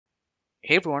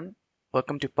Hey everyone,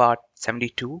 welcome to part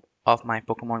 72 of my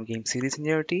Pokemon game series in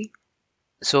Unity.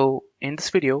 So in this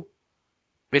video,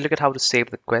 we'll look at how to save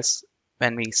the quests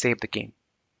when we save the game.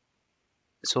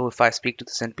 So if I speak to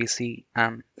this NPC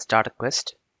and start a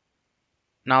quest,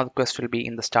 now the quest will be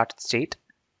in the started state.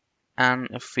 And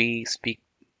if we speak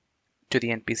to the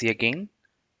NPC again,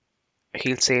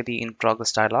 he'll say the in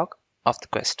progress dialog of the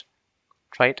quest,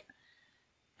 right?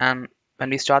 And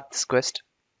when we start this quest,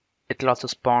 it'll also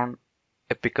spawn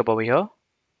a pickup over here.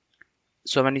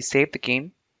 So when we save the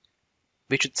game,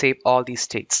 we should save all these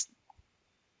states,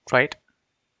 right?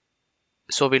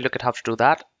 So we'll look at how to do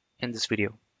that in this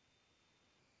video.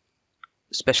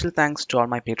 Special thanks to all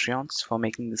my Patreons for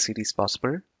making this series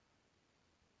possible.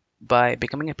 By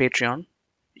becoming a Patreon,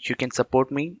 you can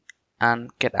support me and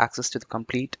get access to the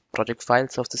complete project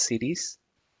files of the series.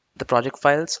 The project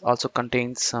files also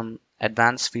contain some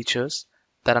advanced features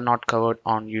that are not covered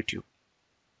on YouTube.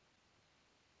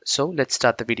 So let's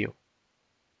start the video.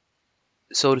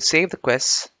 So to save the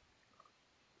quests,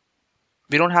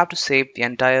 we don't have to save the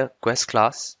entire quest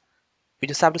class. We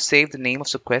just have to save the name of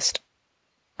the quest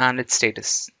and its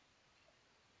status.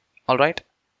 Alright,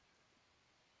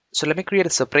 so let me create a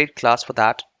separate class for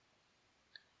that.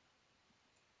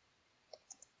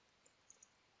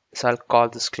 So I'll call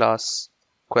this class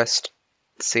quest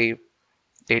save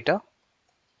data,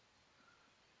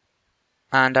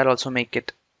 and I'll also make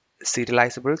it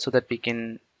serializable so that we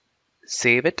can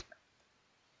save it.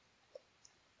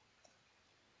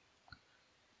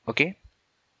 Okay,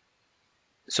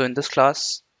 so in this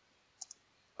class,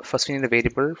 first we need a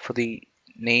variable for the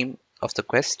name of the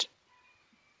quest,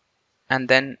 and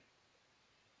then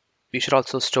we should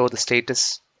also store the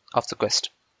status of the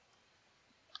quest.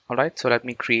 Alright, so let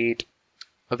me create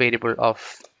a variable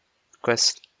of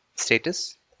quest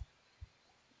status.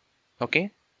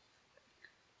 Okay,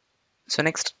 so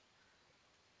next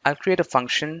I'll create a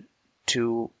function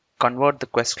to convert the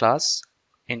quest class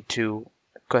into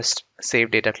quest save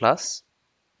data class.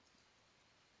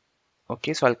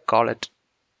 Okay, so I'll call it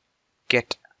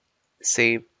get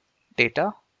save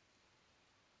data,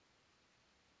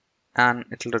 and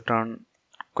it will return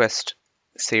quest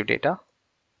save data.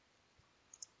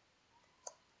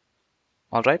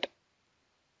 Alright,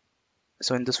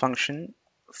 so in this function,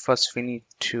 first we need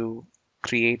to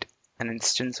create an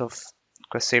instance of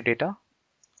quest save data,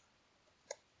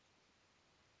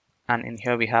 and in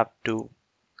here we have to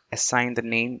assign the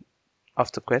name of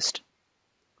the quest,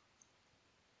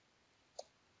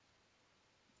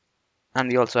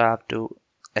 and we also have to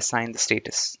assign the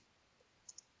status.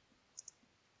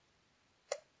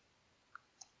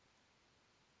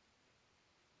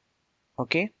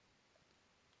 Okay,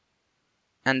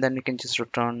 and then we can just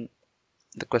return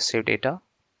the quest save data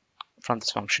from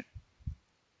this function.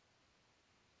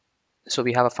 So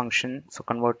we have a function for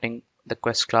converting the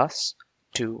quest class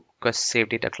to quest save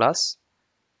data class.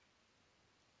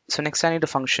 So next I need a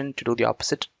function to do the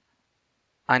opposite.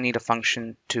 I need a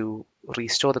function to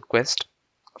restore the quest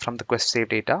from the quest save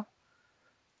data.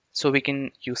 So we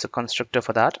can use a constructor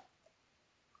for that.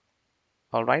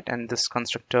 Alright, and this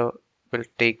constructor will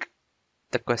take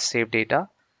the quest save data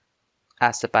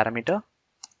as the parameter.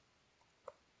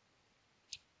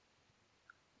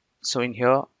 So in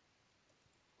here,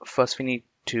 first we need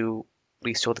to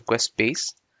restore the quest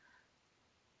base,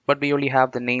 but we only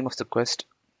have the name of the quest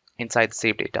inside the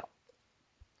save data,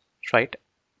 right?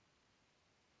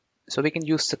 So we can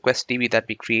use the quest DB that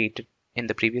we created in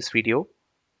the previous video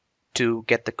to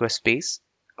get the quest base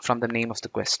from the name of the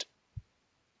quest.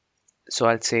 So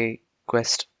I'll say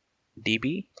quest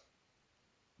DB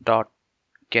dot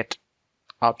get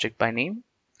object by name,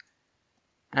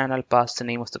 and I'll pass the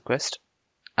name of the quest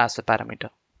as the parameter.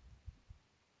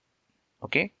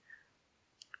 Okay,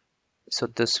 so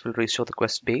this will restore the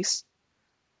quest base.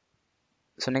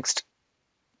 So next,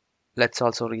 let's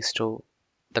also restore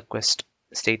the quest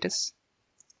status.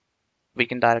 We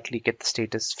can directly get the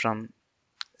status from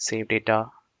save data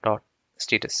dot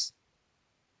status.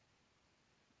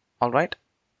 All right,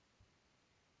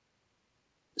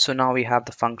 so now we have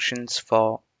the functions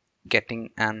for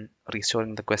getting and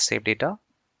restoring the quest save data.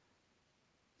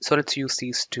 So let's use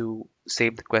these to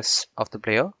save the quests of the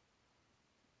player.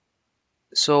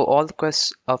 So all the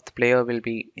quests of the player will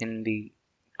be in the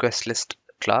quest list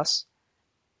class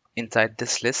inside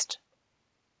this list.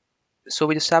 So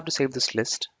we just have to save this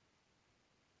list.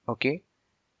 Okay,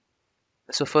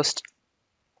 so first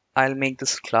I'll make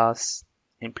this class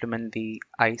implement the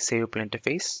iSaveable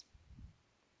interface,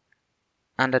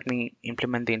 and let me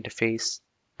implement the interface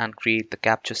and create the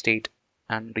capture state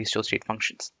and restore state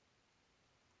functions.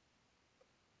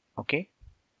 Okay,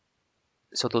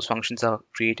 so those functions are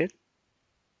created.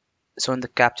 So in the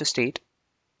capture state,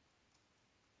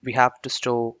 we have to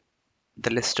store the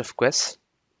list of quests,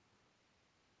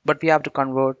 but we have to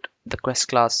convert the quest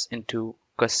class into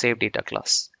quest save data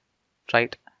class,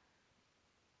 right?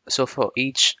 So for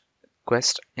each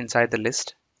quest inside the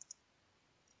list,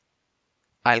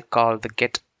 I'll call the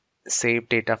get save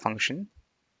data function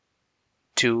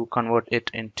to convert it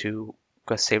into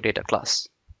quest save data class.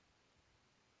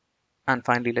 And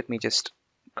finally, let me just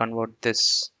convert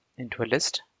this into a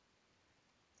list,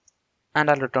 and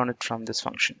I'll return it from this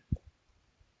function.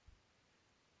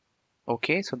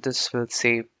 Okay, so this will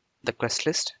save the quest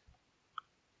list.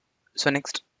 So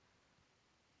next,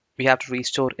 we have to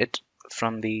restore it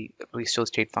from the restore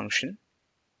state function.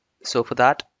 So for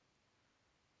that,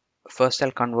 first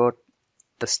I'll convert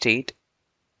the state,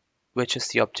 which is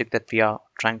the object that we are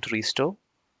trying to restore,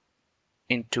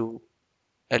 into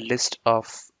a list of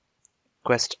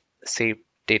quest save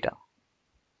data.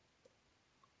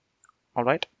 All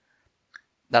right,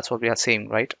 that's what we are saying,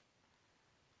 right?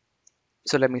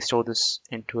 So let me store this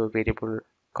into a variable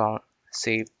called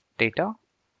save data.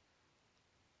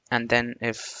 And then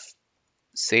if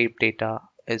save data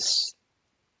is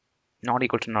not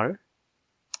equal to null,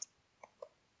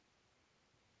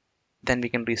 then we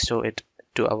can restore it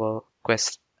to our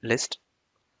quest list.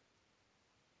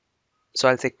 So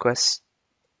I'll say quest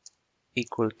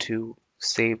equal to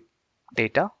save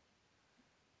data,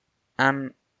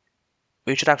 and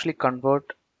we should actually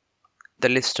convert the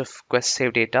list of quest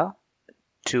save data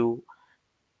to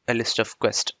a list of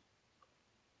quest,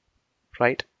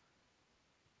 right?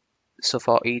 So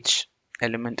for each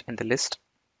element in the list,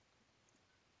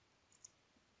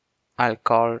 I'll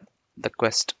call the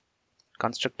quest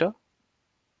constructor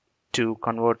to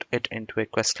convert it into a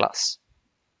quest class.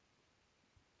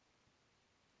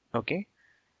 Okay,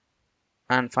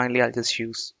 and finally I'll just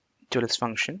use toList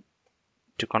function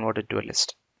to convert it to a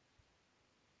list.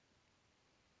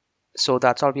 So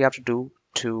that's all we have to do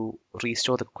to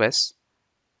restore the quest.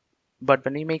 But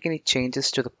when we make any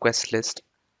changes to the quest list,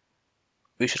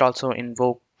 we should also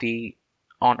invoke the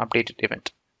onUpdated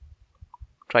event,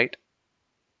 right?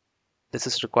 This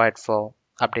is required for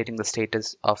updating the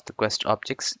status of the quest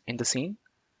objects in the scene.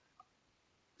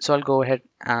 So I'll go ahead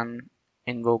and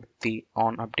invoke the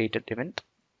onUpdated event.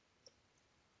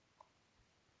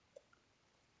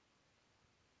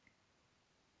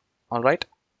 All right.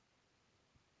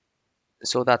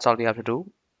 So that's all we have to do.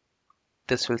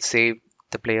 This will save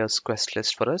the player's quest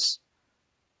list for us.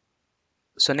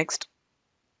 So next,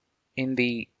 in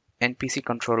the NPC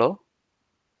controller,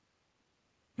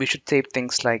 we should save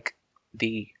things like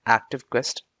the active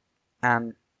quest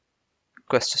and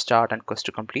quest to start and quest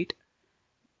to complete.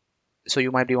 So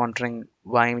you might be wondering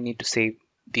why we need to save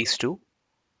these two.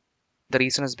 The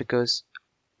reason is because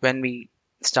when we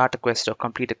start a quest or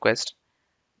complete a quest,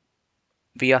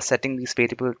 we are setting this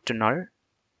variable to null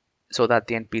so that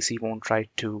the NPC won't try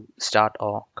to start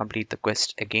or complete the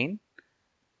quest again.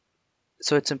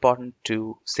 So it's important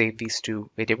to save these two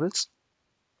variables.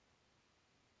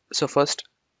 So first,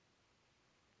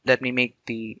 let me make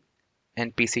the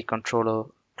NPC controller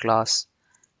class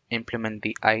implement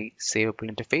the iSaveable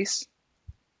interface.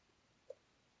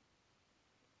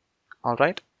 All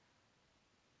right.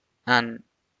 And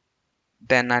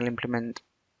then I'll implement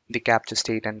the capture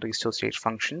state and restore state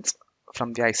functions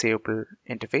from the iSaveable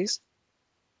interface.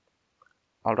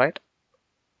 All right.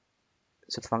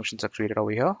 So the functions are created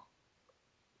over here.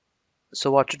 So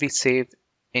what should we save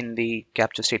in the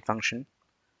capture state function?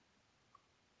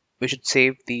 We should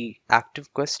save the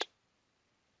active quest,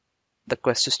 the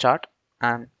quest to start,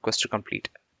 and quest to complete,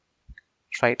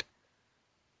 right?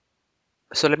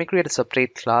 So let me create a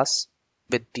separate class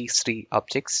with these three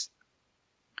objects.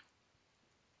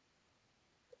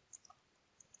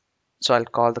 So I'll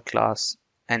call the class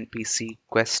npc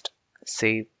quest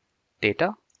save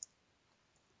data.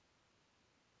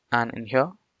 And in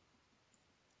here,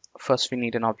 first we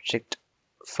need an object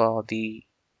for the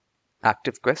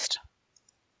active quest.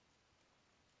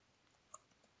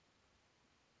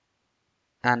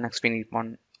 And next we need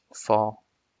one for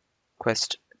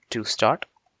quest to start.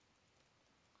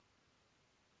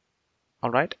 All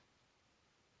right.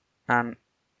 And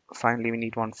finally, we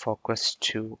need one for quest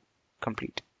to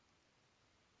complete.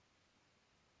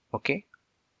 Okay.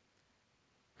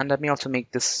 And let me also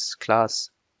make this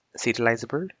class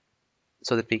serializable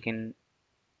so that we can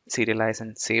serialize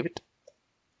and save it.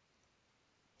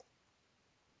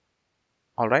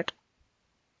 All right.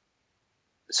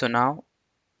 So now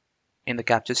in the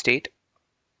capture state,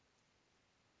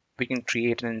 we can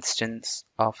create an instance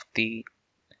of the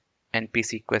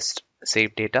npc quest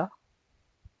save data.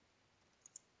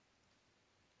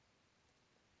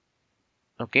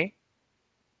 Okay.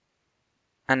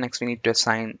 And next we need to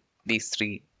assign these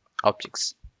three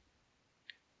objects.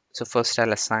 So first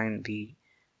I'll assign the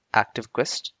active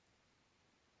quest.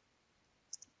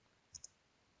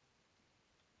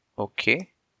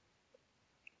 Okay.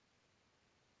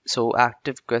 So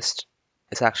active quest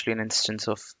is actually an instance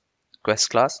of quest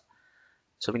class.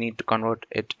 So we need to convert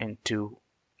it into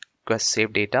quest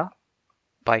save data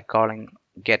by calling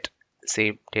get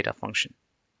save data function.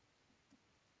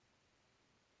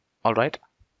 All right.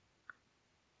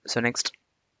 So next,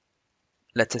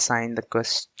 let's assign the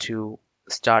quest to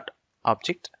start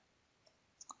object.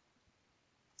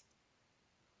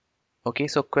 Okay,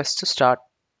 so quest to start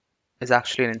is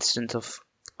actually an instance of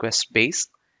quest base.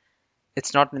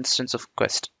 It's not an instance of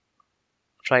quest,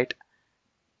 right?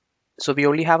 So we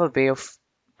only have a way of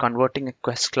converting a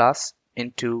quest class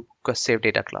into quest save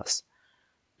data class.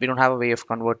 We don't have a way of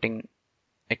converting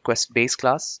a quest base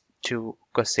class to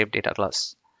quest save data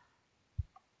class.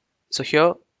 So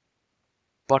here,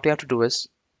 what we have to do is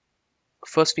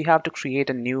first we have to create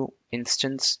a new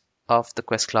instance of the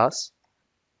quest class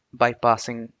by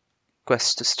passing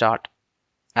quest to start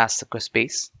as the quest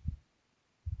base.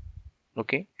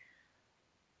 Okay,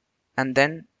 and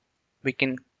then we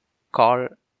can call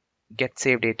get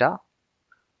save data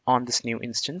on this new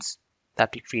instance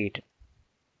that we created.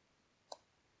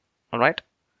 All right,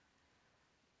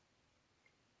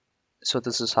 so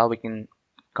this is how we can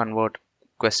convert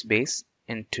quest base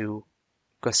into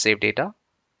quest save data.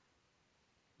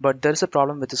 But there is a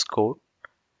problem with this code.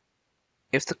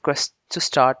 If the quest to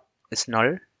start is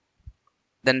null,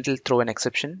 then it will throw an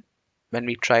exception when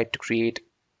we try to create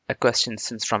a quest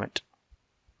instance from it.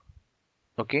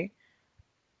 Okay,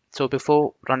 so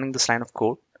before running this line of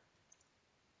code,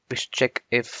 we should check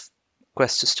if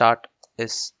quest to start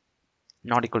is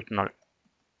not equal to null.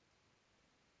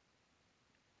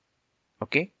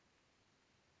 Okay,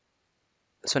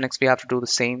 so next we have to do the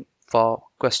same for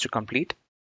quest to complete.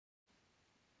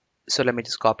 So let me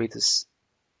just copy this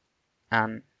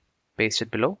and paste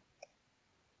it below.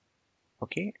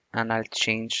 Okay, and I'll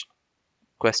change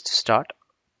quest to start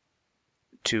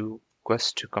to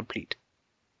quest to complete.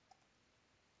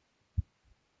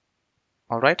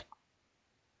 All right,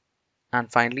 and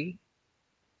finally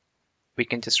we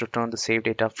can just return the save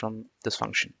data from this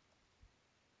function.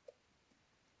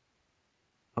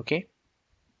 Okay,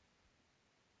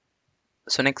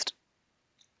 so next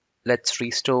let's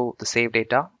restore the save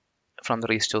data from the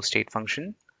restore state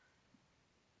function.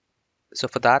 So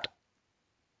for that,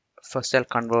 first I'll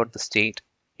convert the state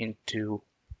into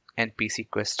npc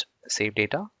quest save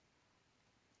data,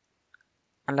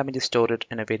 and let me just store it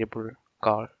in a variable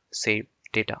called save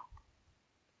data.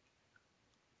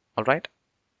 All right,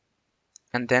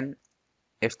 and then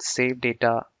if the save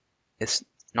data is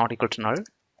not equal to null,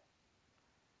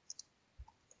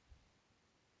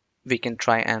 we can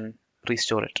try and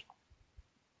restore it.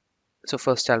 So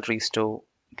first I'll restore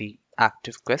the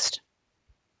active quest.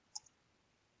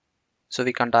 So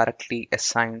we can directly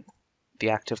assign the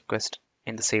active quest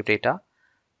in the save data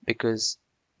because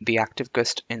the active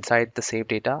quest inside the save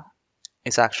data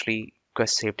is actually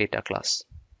quest save data class,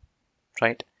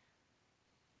 right?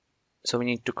 So we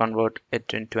need to convert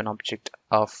it into an object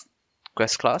of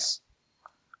quest class.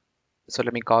 So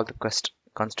let me call the quest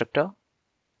constructor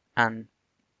and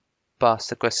pass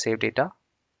the quest save data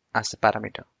as the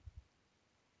parameter.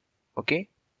 Okay,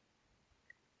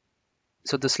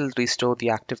 so this will restore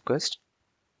the active quest.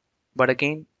 But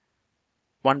again,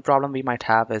 one problem we might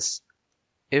have is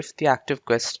if the active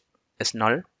quest is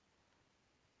null,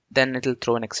 then it'll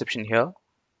throw an exception here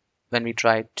when we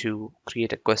try to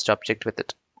create a quest object with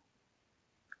it.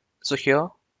 So here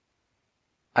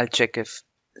I'll check if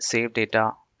save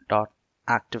data dot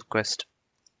active quest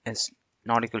is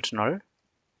not equal to null,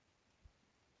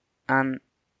 and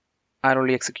I'll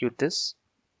only execute this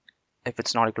if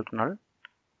it's not equal to null,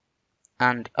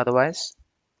 and otherwise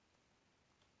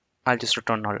I'll just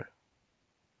return null.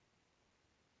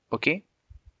 Okay,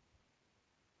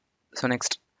 so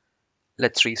next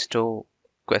let's restore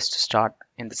quest to start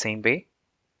in the same way.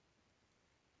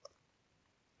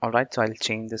 All right, so I'll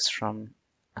change this from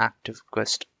active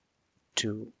quest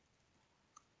to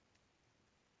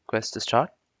quest to start.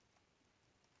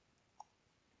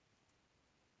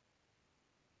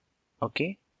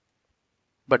 Okay,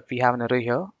 but we have an error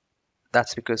here.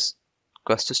 That's because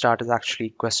quest to start is actually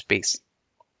quest base,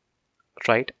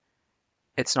 right?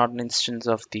 It's not an instance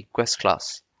of the quest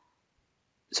class.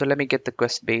 So let me get the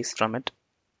quest base from it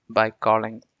by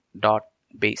calling dot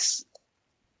base.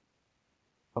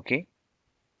 Okay,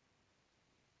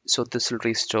 so this will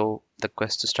restore the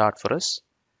quest to start for us.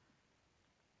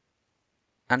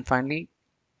 And finally,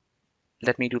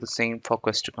 let me do the same for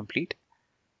quest to complete.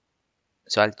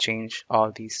 So I'll change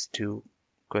all these to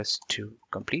quest to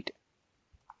complete.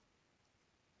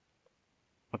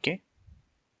 Okay,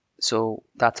 so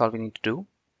that's all we need to do.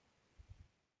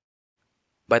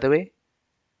 By the way,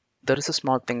 there is a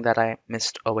small thing that I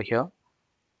missed over here.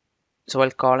 So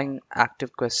while calling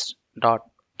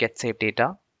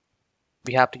ActiveQuest.getSaveData,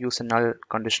 we have to use a null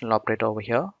conditional operator over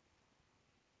here.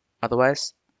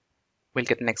 Otherwise, we'll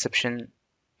get an exception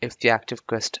if the active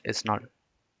quest is null.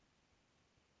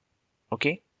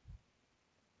 Okay,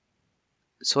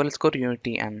 so let's go to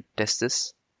Unity and test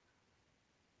this.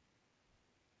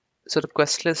 So the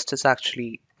quest list is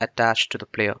actually attached to the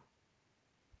player,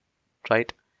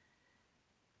 right?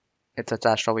 It's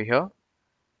attached over here.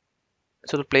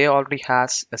 So the player already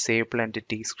has a savable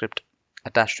entity script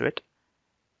attached to it.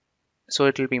 So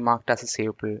it will be marked as a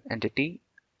savable entity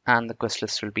and the quest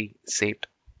list will be saved.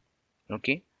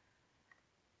 Okay.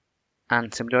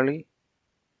 And similarly,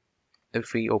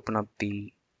 if we open up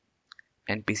the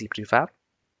NPC prefab,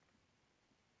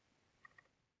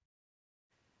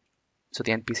 so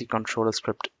the NPC controller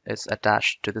script is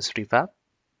attached to this prefab.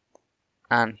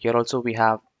 And here also we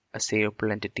have a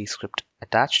savable entity script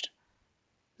attached.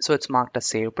 So it's marked as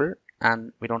savable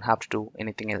and we don't have to do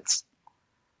anything else.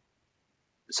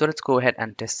 So let's go ahead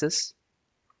and test this.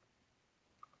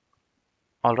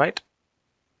 All right.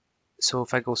 So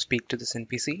if I go speak to this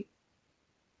NPC,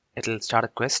 it'll start a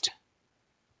quest.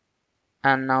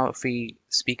 And now if we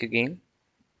speak again,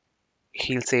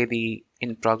 he'll say the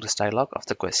in progress dialog of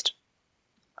the quest,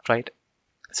 right?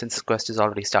 Since the quest is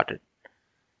already started.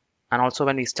 And also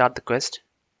when we start the quest,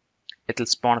 it'll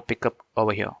spawn a pickup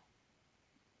over here.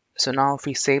 So now if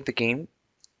we save the game,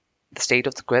 the state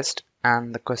of the quest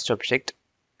and the quest object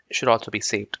should also be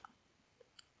saved,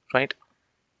 right?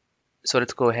 So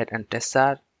let's go ahead and test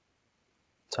that.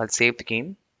 So I'll save the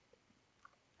game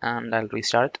and I'll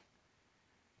restart it.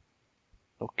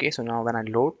 Okay, so now when I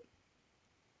load,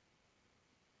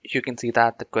 you can see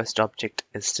that the quest object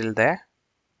is still there.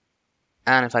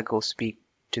 And if I go speak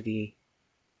to the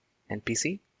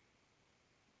NPC,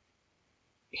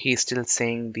 he's still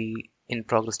saying the in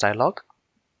progress dialog.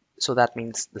 So that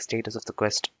means the status of the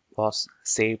quest was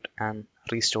saved and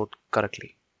restored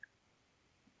correctly.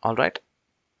 All right.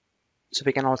 So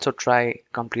we can also try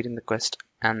completing the quest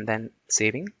and then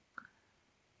saving.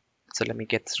 So let me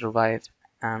get this revive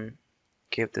and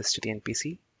give this to the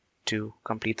NPC to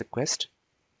complete the quest.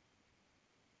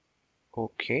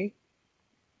 Okay.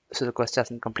 So the quest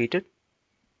hasn't completed.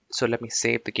 So let me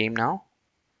save the game now.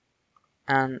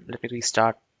 And let me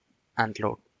restart and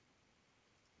load.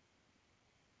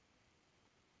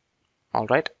 All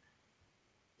right.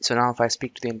 So now if I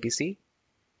speak to the NPC,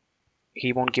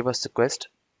 he won't give us the quest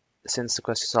since the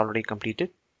quest is already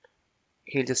completed.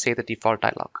 He'll just say the default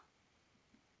dialog.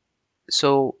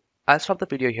 So I'll stop the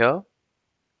video here.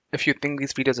 If you think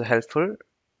these videos are helpful,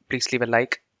 please leave a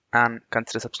like and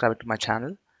consider subscribing to my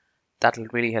channel. That will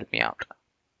really help me out.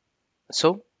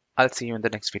 So I'll see you in the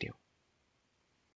next video.